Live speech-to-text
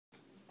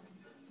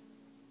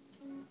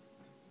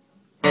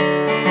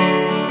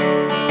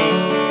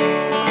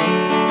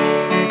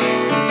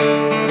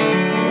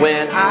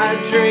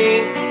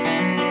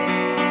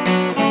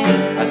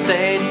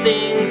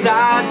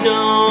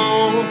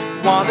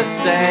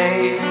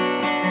say.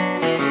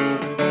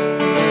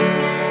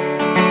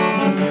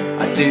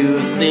 I do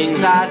things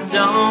I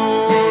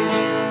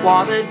don't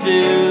wanna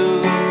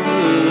do,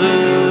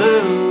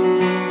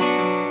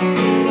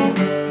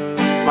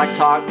 like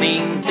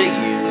talking to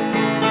you.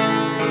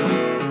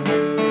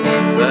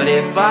 But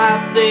if I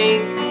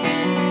think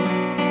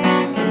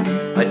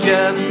I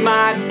just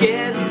might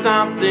get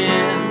something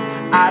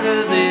out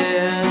of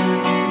this,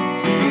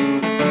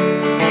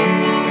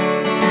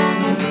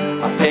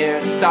 my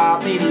parents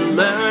taught me to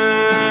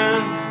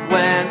learn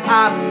when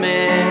I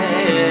miss.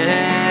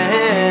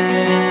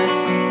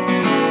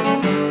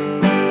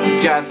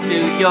 Just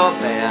do your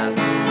best.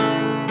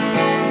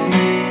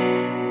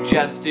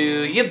 Just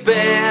do your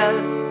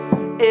best.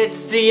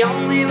 It's the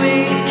only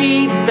way to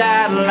keep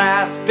that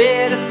last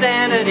bit of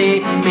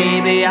sanity.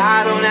 Maybe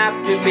I don't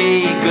have to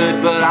be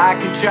good, but I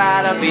can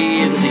try to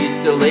be at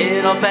least a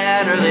little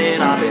better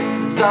than I've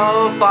been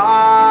so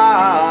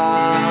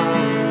far.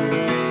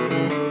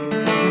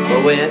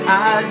 But when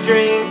I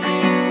drink,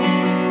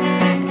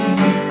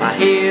 I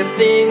hear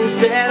things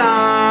that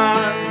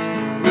aren't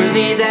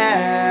really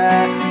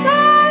there.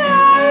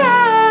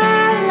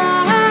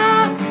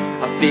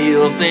 I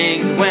feel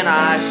things when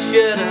I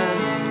shouldn't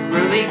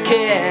really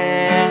care.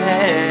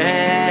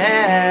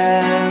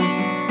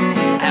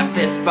 Have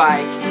fist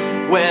fights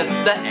with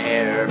the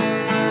air.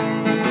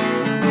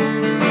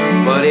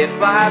 But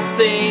if I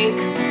think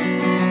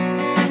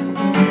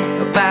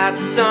about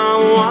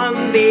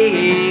someone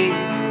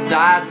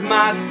besides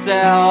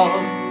myself,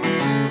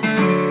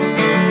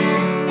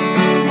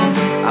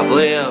 I've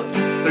lived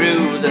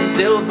through the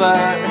silver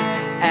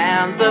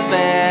and the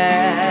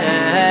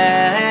bell,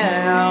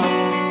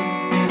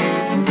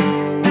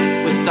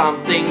 with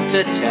something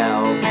to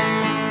tell.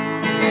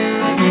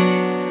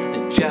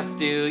 Just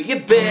do your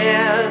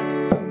best.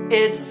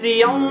 It's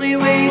the only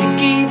way to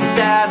keep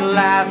that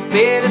last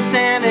bit of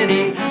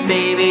sanity.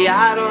 Baby,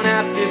 I don't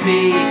have to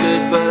be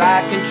good, but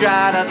I can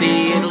try to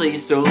be at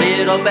least a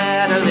little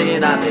better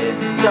than I've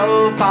been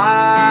so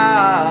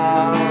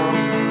far.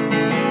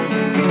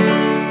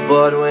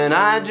 But when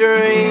I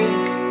drink,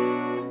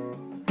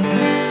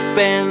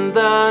 spend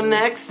the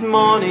next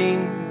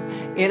morning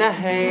in a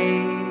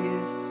haze.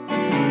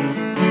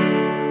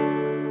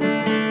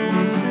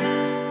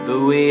 But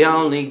we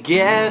only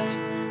get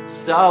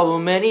so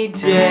many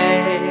days.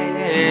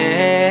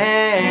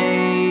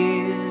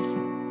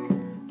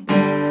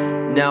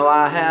 Now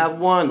I have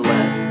one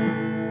less.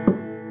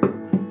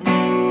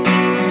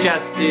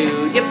 Just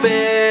do your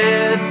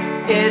best.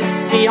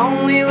 It's the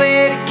only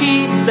way to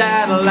keep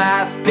that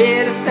last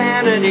bit of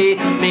sanity.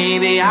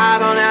 Maybe I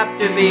don't have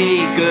to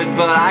be good,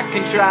 but I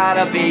can try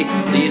to be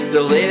at least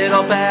a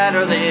little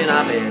better than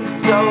I've been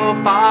so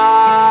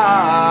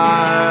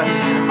far.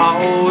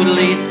 Oh, at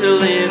least a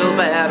little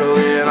better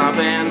than I've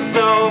been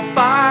so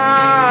far.